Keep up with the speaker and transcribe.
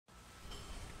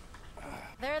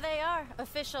There they are,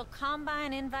 official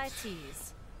Combine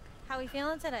invitees. How we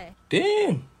feeling today?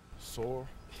 Damn. Sore.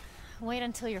 Wait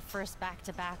until your first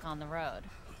back-to-back on the road.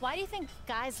 Why do you think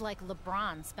guys like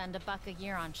LeBron spend $1 a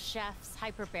year on chefs,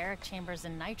 hyperbaric chambers,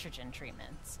 and nitrogen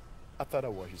treatments? I thought I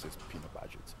was his peanut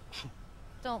budget.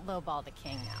 Don't lowball the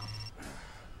king now.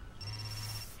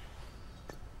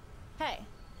 Hey.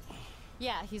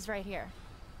 Yeah, he's right here.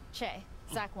 Che,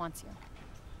 Zach wants you.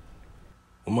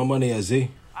 Where my money at, Z?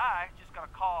 I just got a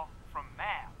call from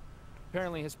Matt.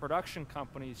 Apparently his production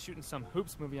company is shooting some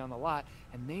hoops movie on the lot,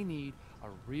 and they need a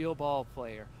real ball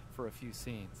player for a few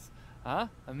scenes. Huh?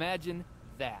 Imagine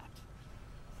that.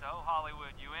 So,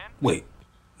 Hollywood, you in? Wait,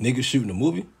 niggas shooting a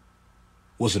movie?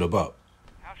 What's it about?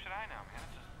 How should I know, man?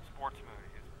 It's just a sports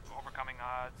movie. It's overcoming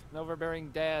odds. And overbearing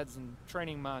dads and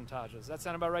training montages. That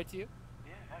sound about right to you?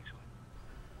 Yeah, actually.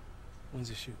 When's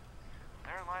the shoot?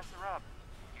 Therein lies the rub.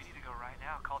 You need to go right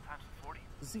now. Call times to 40.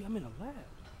 Z, I'm in a lab.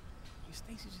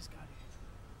 Stacy just got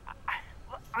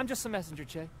here. I'm just a messenger,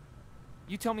 Che.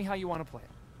 You tell me how you want to play it.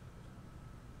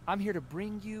 I'm here to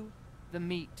bring you the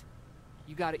meat.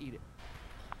 You gotta eat it.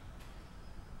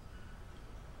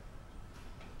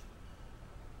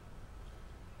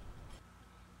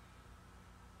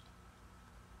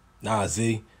 Nah,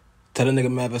 Z. Tell the nigga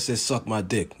Mav I said suck my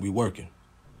dick. We working.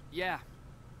 Yeah.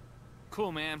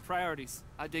 Cool, man. Priorities.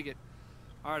 I dig it.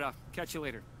 All right, I'll catch you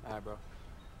later. All right, bro.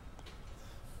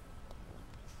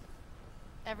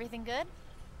 Everything good?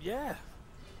 Yeah.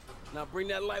 Now bring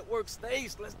that light work,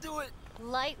 Stace. Let's do it.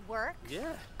 Light work?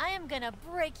 Yeah. I am gonna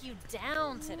break you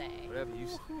down today. Whatever you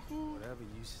say. Whatever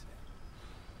you say.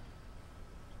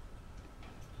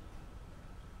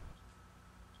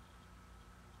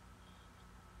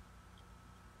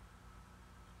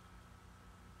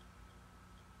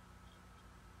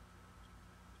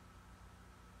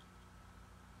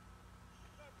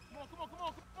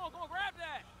 Come on, grab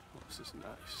that! Oh, this is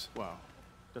nice. Wow.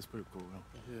 That's pretty cool, man.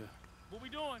 Yeah. What we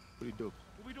doing? Pretty dope.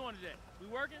 What we doing today? We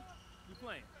working? We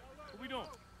playing? What we doing?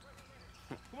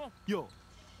 Come on. Yo,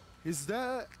 is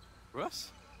that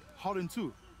Russ? Harden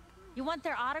too? You want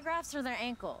their autographs or their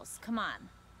ankles? Come on.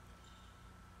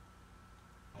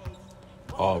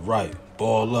 All right,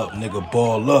 ball up, nigga,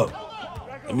 ball up.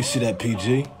 Let me see that,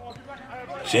 PG.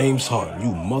 James Harden,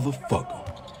 you motherfucker.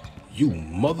 You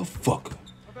motherfucker.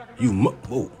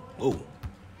 Whoa, whoa.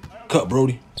 Cut,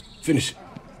 Brody. Finish it.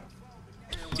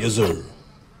 Yes, sir.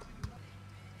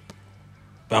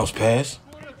 Bounce pass.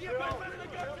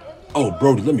 Oh,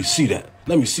 Brody, let me see that.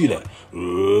 Let me see that.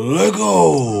 Let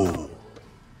go.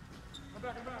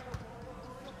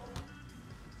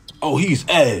 Oh, he's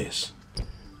ass.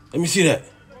 Let me see that.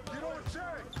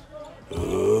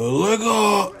 Let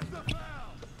go.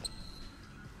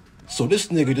 So this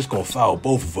nigga just gonna foul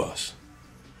both of us.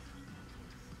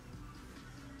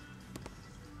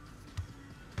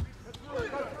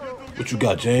 What you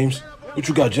got, James? What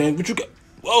you got, James? What you got?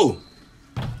 Whoa.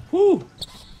 Whoo.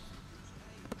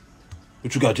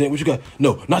 What you got, James? What you got?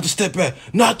 No, not to step back.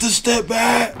 Not to step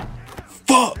back.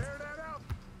 Fuck.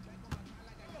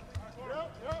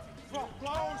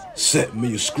 Set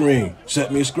me a screen.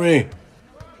 Set me a screen.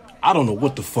 I don't know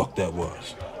what the fuck that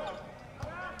was.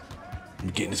 I'm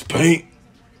getting this paint.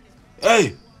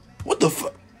 Hey, what the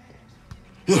fuck?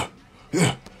 Yeah.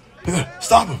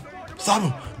 Stop him. Stop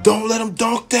him. Don't let him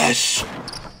dunk that shit.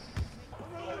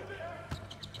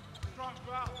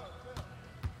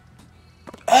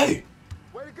 Hey.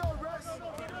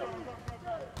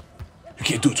 You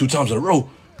can't do it 2 times in a row.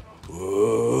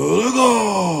 Let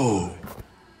go.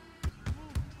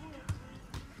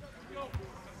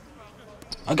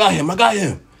 I got him. I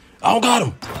don't got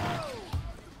him.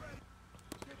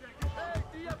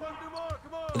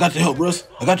 I got your help, Russ.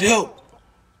 I got your help.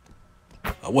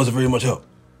 I wasn't very much help.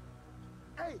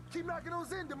 Hey, keep knocking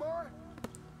those in, DeMar.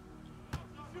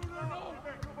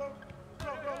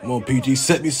 Come on, PG.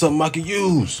 Set me something I can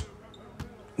use.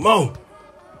 Come on.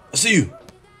 I see you.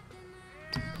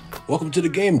 Welcome to the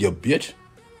game, you bitch.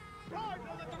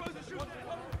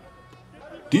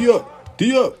 D up.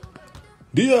 D up.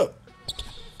 D up.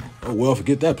 Oh, well,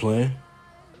 forget that plan.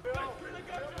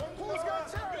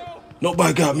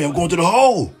 Nobody got me. I'm going to the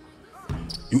hole.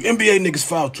 You NBA niggas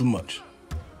foul too much.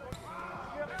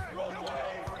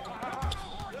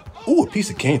 Ooh, a piece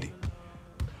of candy.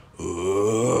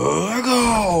 Let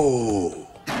go.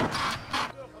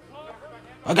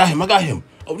 I got him.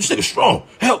 Oh, this nigga's strong.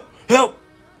 Help.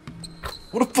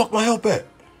 Where the fuck my help at?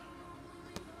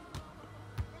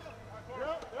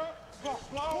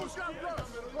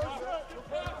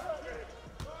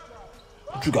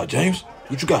 What you got, James?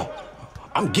 What you got?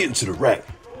 I'm getting to the rack.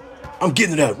 I'm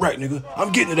getting to that rack, nigga.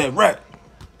 I'm getting to that rack.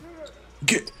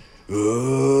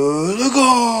 Look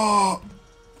up.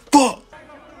 Fuck.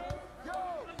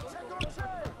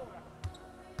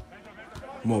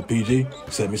 Come on, PG.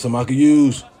 Set me something I could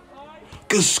use.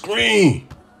 Good screen.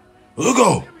 Look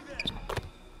go.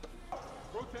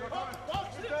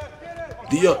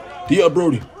 D up,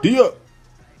 Brody. D up.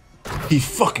 He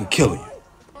fucking killing you.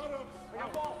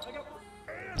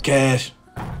 Cash.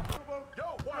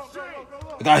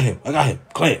 I got him.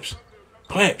 Clamps.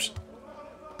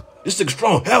 This nigga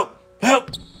strong. Help.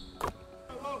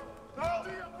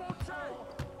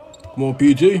 Come on,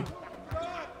 PG.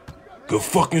 Good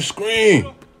fucking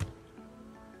screen.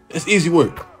 That's easy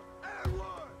work.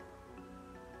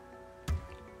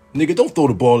 Nigga, don't throw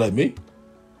the ball at me.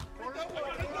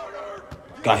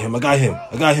 Got him.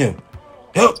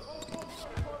 Help.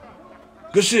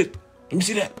 Good shit. Let me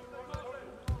see that.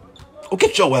 Oh,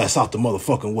 get your ass out the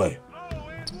motherfucking way.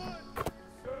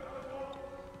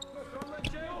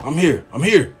 I'm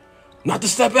here. Not to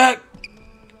step back.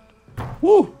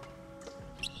 Woo.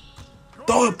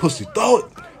 Throw it, pussy. Throw it.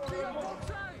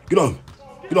 Get on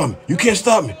me. You can't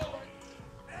stop me.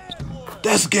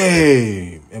 That's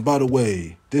game. And by the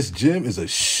way, this gym is a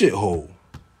shithole.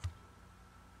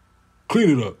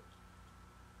 Clean it up.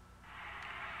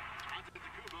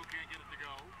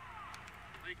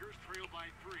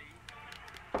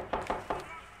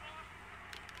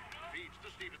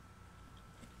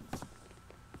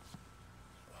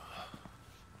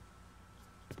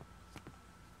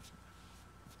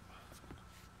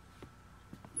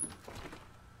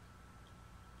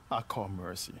 I call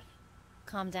Mercy.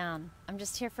 Calm down. I'm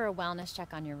just here for a wellness check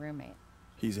on your roommate.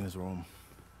 He's in his room.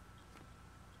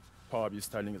 Probably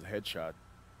styling his headshot.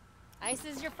 Ice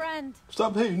is your friend.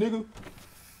 Stop hating, nigga.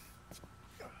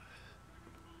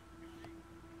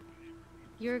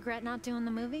 You regret not doing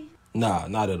the movie? Nah,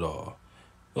 not at all.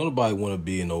 Don't nobody want to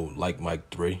be in no Like Mike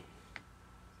 3.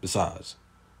 Besides,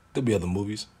 there'll be other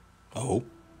movies. I hope.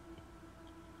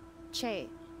 Che,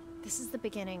 this is the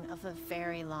beginning of a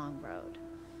very long road.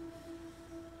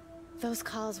 Those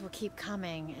calls will keep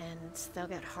coming, and they'll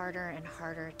get harder and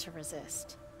harder to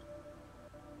resist.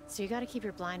 So you gotta keep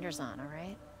your blinders on, all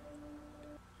right?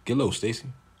 Get low, Stacy.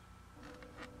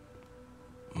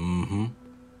 Mm-hmm.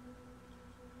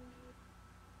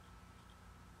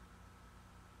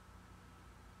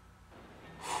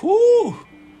 Whew.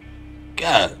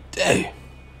 God damn.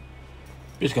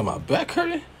 Bitch got my back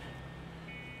hurting?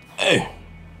 Hey.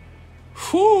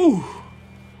 Whew.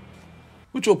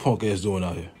 What your punk ass doing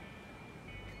out here?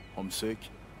 I'm sick.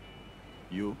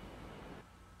 You?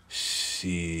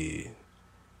 Shit.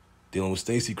 Dealing with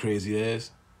Stacy crazy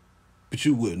ass. But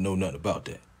you wouldn't know nothing about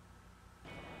that.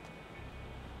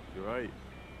 You're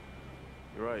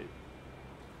right.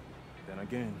 Then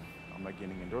again, I'm not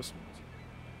getting endorsements.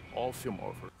 All film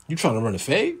offer. You trying to run a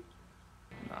fade?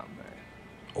 Nah, man.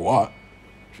 Oh, what?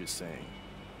 Just saying.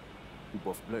 We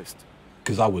both blessed.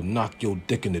 Cause I would knock your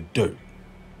dick in the dirt.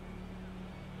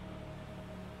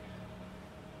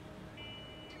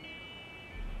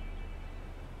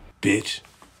 Bitch.